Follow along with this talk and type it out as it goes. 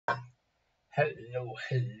Hello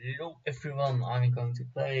everyone, I'm going to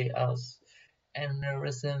play as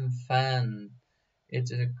AneurysmFan.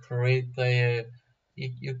 It's a great player.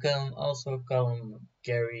 You can also call him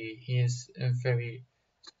Gary. He is a very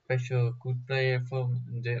special good player from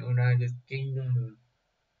the United Kingdom.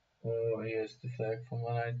 Oh, here's the flag from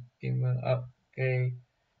United Kingdom. Okay,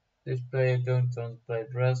 this player don't play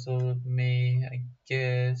Brazil with me. I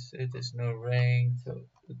guess it is no rank, so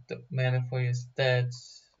it don't matter for your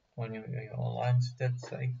stats. On your online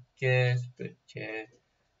stats, I guess. But yeah,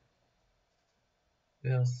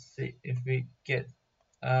 we'll see if we get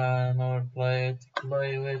another player to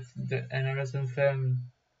play with. The AneurysmFan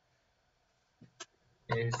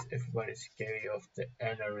is everybody scary of the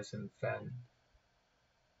AneurysmFan.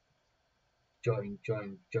 Join.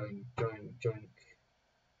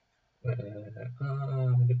 Where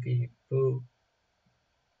are the people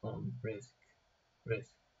on risk?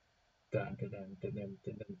 Dun.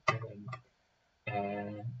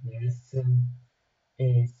 Aneurysm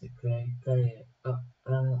is a great player.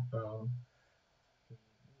 Oh. He is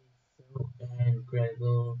so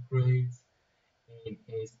incredible great in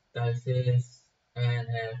his dices and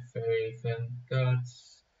have very fun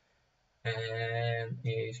cards and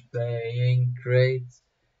is playing great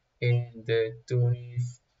in the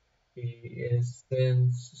tourneys. He is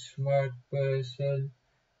a smart person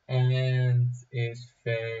and is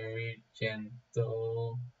very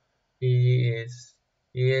gentle. He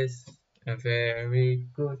is a very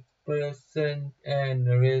good person and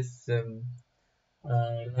rhythm.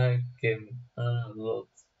 I like him a lot.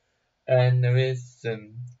 And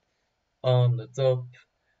rhythm on the top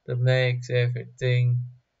that makes everything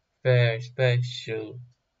very special.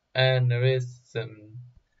 And rhythm.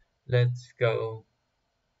 Let's go.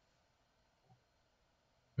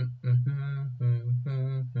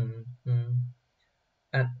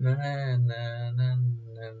 Na, na.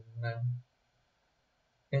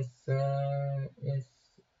 It's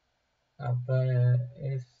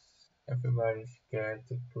everybody scared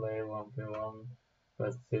to play 1v1,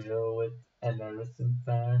 but still with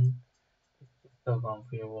AneurysmFan, it's just a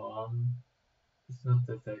 1v1. It's not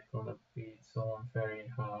that they're gonna beat someone very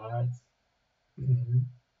hard. Mhm.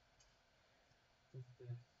 Just a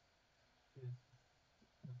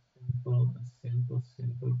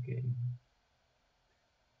simple game.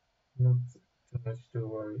 Not too much to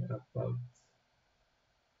worry about.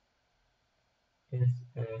 Is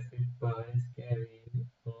everybody scared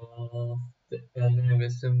of the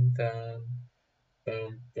AneurysmFan?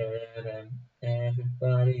 And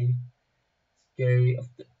everybody scary of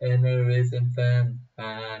the AneurysmFan.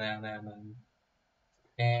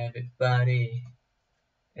 Everybody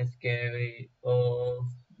is scary of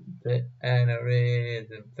the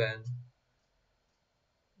AneurysmFan.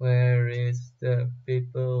 Where is the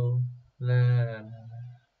people? Where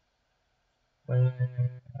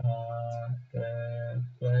are the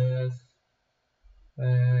players?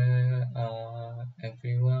 Where are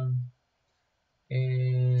everyone?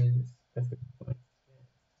 Is everybody scared?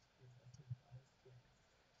 Is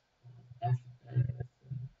everybody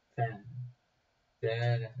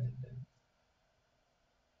scared? Fan.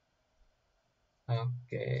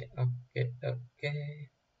 Okay.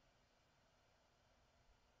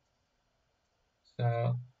 So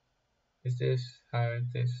is this how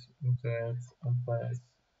it is interacts on players?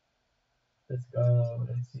 Let's go.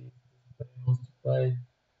 Let's see if this player wants to play.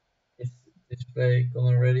 Is this player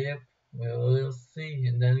gonna ready up? We'll see,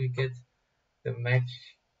 and then we get the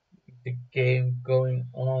match, the game going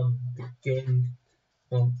on. The game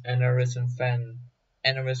from AneurysmFan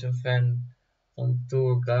on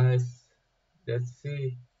tour, guys. Let's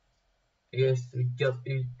see. Yes, we got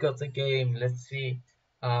the game. Let's see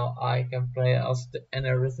how I can play as the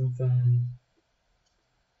AneurysmFan.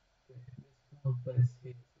 This one place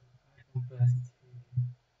here, so I can place it here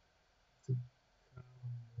to come.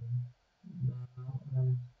 Now I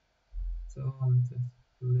don't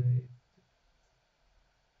display.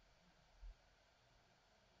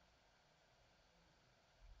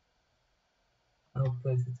 I'll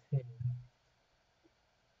place it here.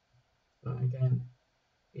 So I can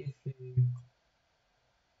easily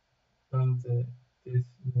counter this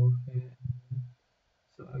move here.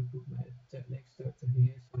 So I put my next chapter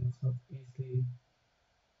here, so it's not easily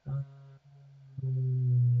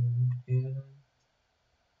here.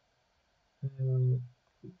 I will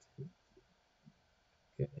put it.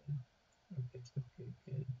 Okay.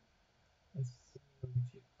 Let's see what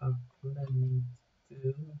you are planning to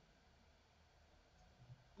do.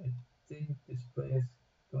 I think this player is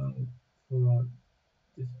going for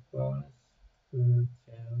this bonus per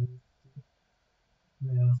challenge.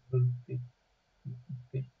 May also big,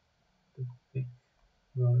 big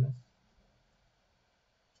bonus.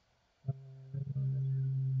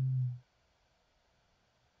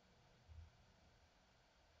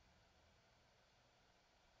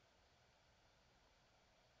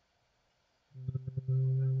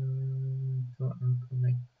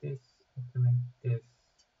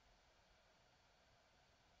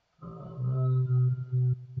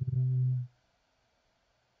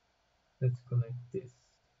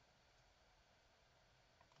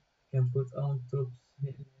 on troops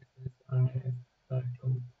hidden since I have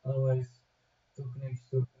always took next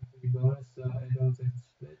to every bonus, so I don't have to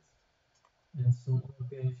split. And some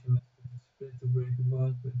occasions you must have to split to break a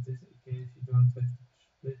bonus, but this case you don't have to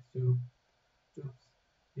split to troops.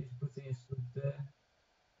 He's putting his troop there.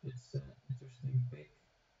 It's an interesting pick,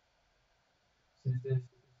 since there's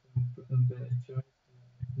some bad choice,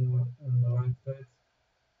 more on the right side.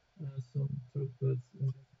 Some troop, but in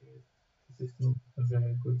this case, this is not a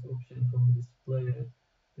very good option from this player.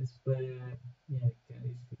 This player, yeah, can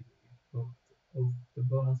easily block off the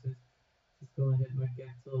bonuses. Just gonna hit my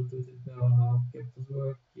capital. Doesn't know how capitals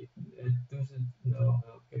work. It doesn't know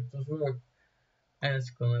how capitals work, and it's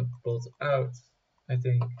gonna pull out. I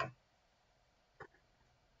think,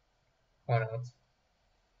 or not.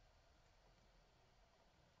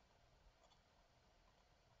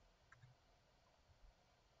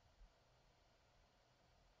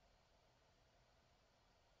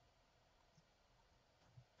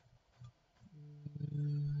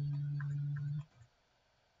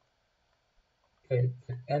 Okay,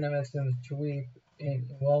 the animation sweep in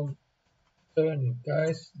one turn,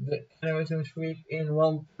 guys. The animation sweep in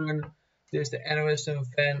one turn. This is the animation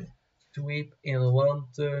fan sweep in one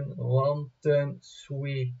turn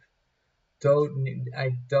sweep. I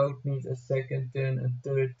don't need a second turn, a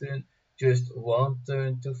third turn, just one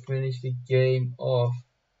turn to finish the game off.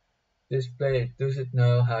 This player doesn't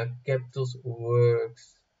know how capitals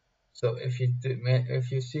works. So if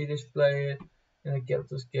you see this player in a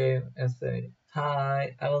capitals game and say,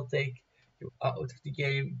 "Hi, I will take you out of the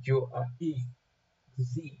game. You are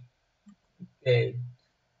easy." Okay,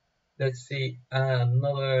 let's see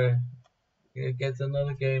get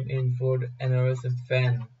another game in for the Aneurysm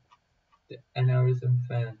fan. The Aneurysm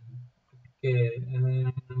fan. Okay,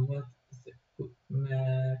 what is a good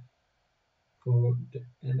map for the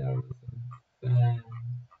Aneurysm fan?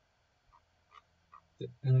 The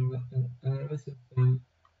Aneurysm fan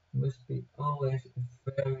must be always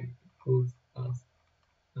very good at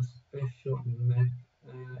a special map.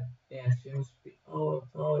 Yes, you must be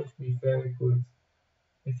always be very good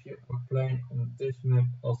if you are playing on this map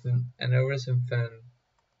as an Aneurysm fan.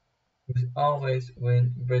 You always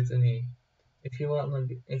win Brittany. If you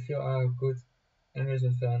are a good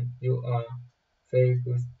Aneurysm fan, you are very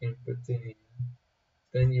good in Brittany.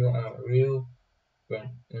 Then you are a real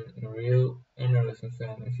Aneurysm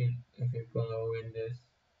fan if you're gonna win this.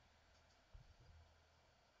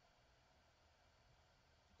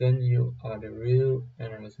 Then you are the real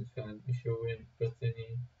Aneurysm fan if you win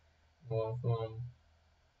Brittany 1-1.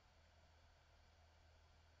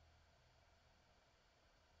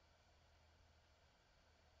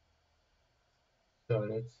 So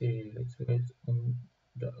let's see, let's wait on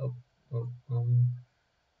the on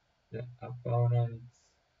the opponents.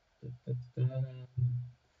 Da, da, da.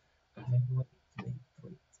 I wait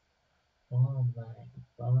for my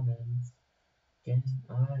opponents. Can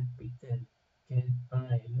I beat them? Can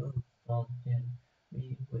I lose from him?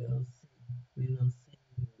 We will see. We will see.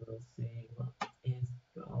 We will see what is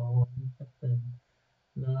going to happen.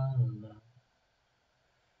 La la.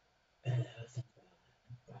 Bam,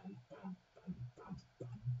 bam, bam, bam,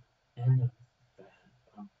 bam. And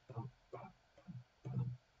bam, bam, bam, bam.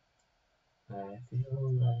 I feel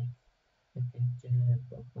like I can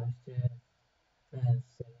jump off my chest and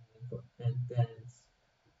sing and dance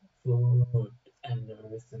for and the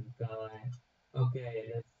rhythm guy. Okay,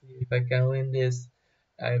 let's see if I can win this.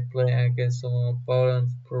 I play against some opponent,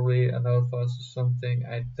 probably an alpha or something.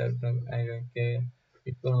 I don't know. I don't care.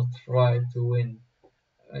 We're gonna try to win.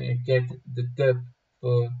 Get the dub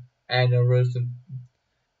for aneurysm.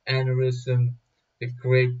 Aneurysm, the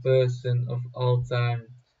great person of all time,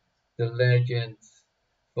 the legend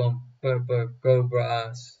from Purple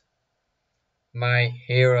Cobras, my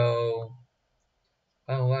hero.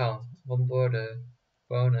 Oh wow, one border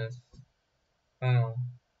bonus. Wow,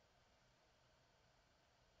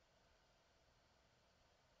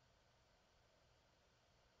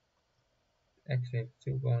 actually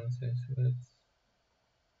two bonuses. Let's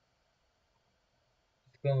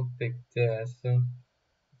go pick that. So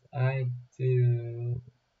I do.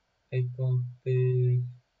 I can pick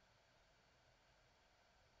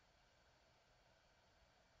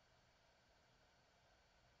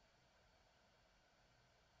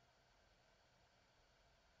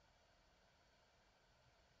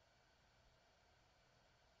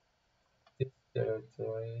this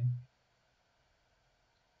territory.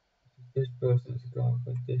 This person is going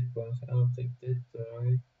for this bonus. I'll take this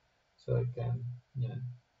territory so I can. Yeah.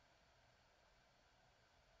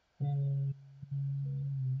 Mm,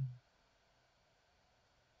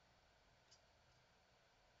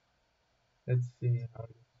 let's see how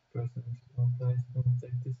this person is I'll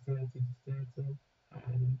take this turtle. I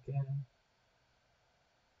don't care.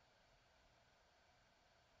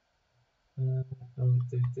 I'll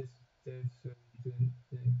take this turtle so you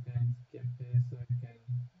can get there so I can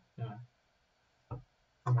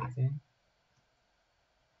do my thing.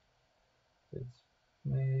 Let's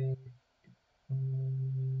make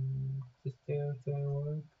this turtle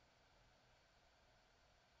work.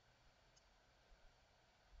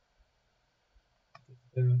 This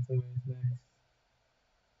turtle is next.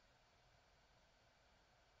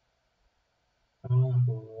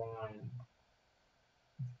 Alright.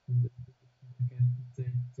 I can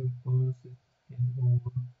take two bonuses in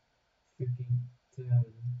over freaking turn.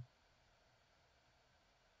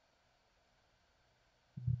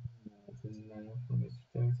 That's enough for Mr.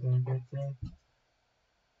 Turtle and get there.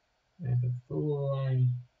 I have a full line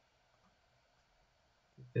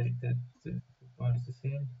to take that two bonuses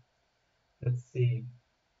in. Let's see.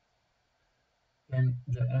 Can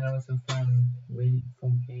the AneurysmFan win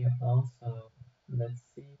from here also? Let's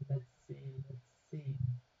see, let's see, let's see.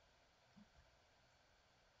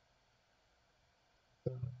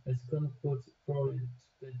 So it's gonna put probably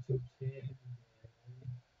split troops here.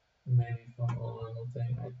 Maybe from all level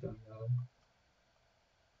thing, I don't know.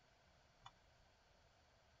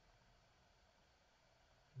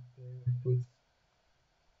 Okay, we put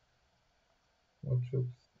more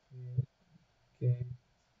troops here. Okay,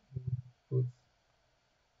 we put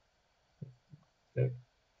back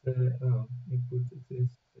there. Oh, we put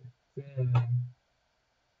this there.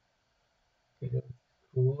 Okay, that's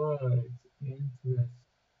quite interesting.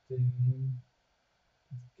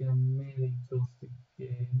 It can really toss the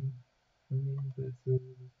game for me, but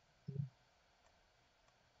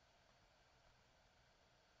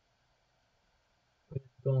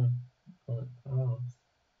it's gone out.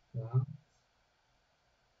 Wow.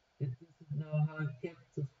 It doesn't know how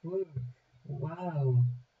capitals work. Wow.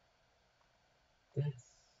 That's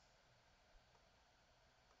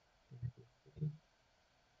interesting.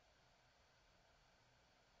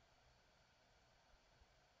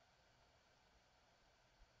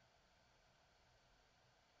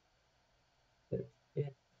 That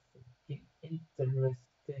is fucking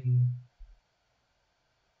interesting.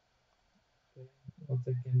 Okay.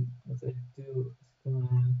 What I do is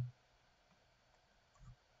gonna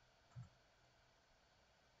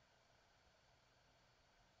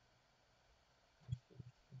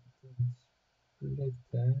split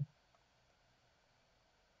that.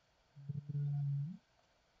 Um,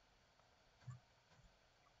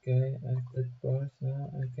 okay, I have that bars now.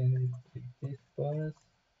 I can retake this bars.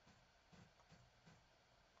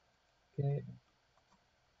 Okay,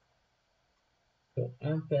 so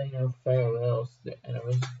I'm playing out farewells the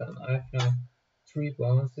AneurysmFan. I have now three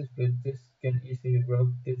bonuses, but this can easily break.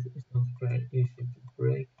 This is not very easy to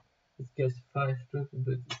break. It gets five troops,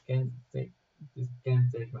 but it can't take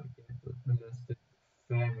my capital unless the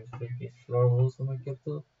fair mistake is floor holes on my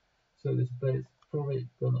capital. So this play is probably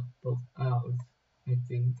gonna put out, I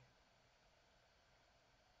think.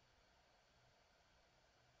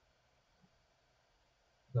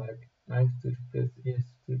 Like I have to split yes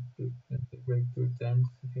to break two tens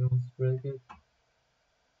if you want to break it.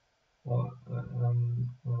 Or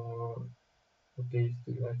okay,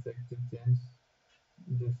 to attack two tens.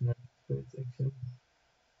 This next split section.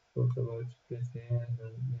 Talk about split here and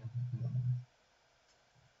then yeah.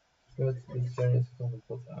 But this guy is gonna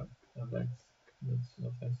put out that's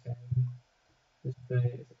what I'm saying. This play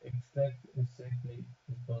is exactly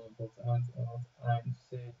is gonna put out what I'm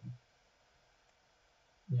saying.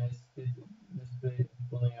 Yes, this play is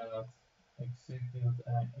pulling out exactly what I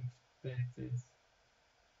expected.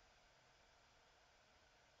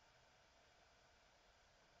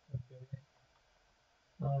 Okay.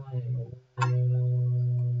 I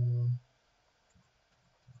will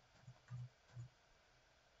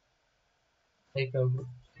take over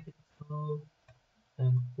capital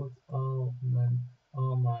and put all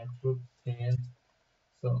my troops here,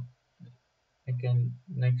 so I can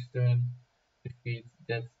next turn defeat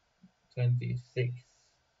that 26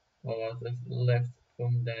 or what is left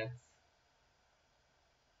from that.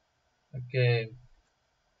 Okay,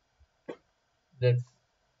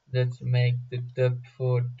 let's make the dub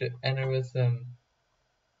for the aneurysm,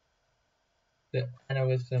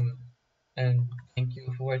 and thank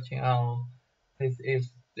you for watching all. This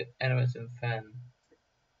is the AneurysmFan.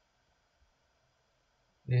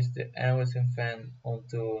 This is the AneurysmFan on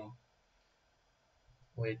tour,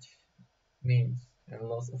 which means a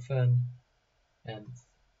lot of fun. And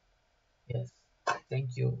yes,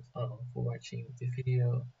 thank you all for watching the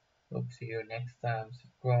video. Hope to see you next time.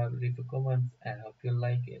 Subscribe, leave a comment, and hope you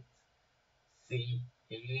like it. See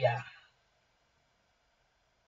ya.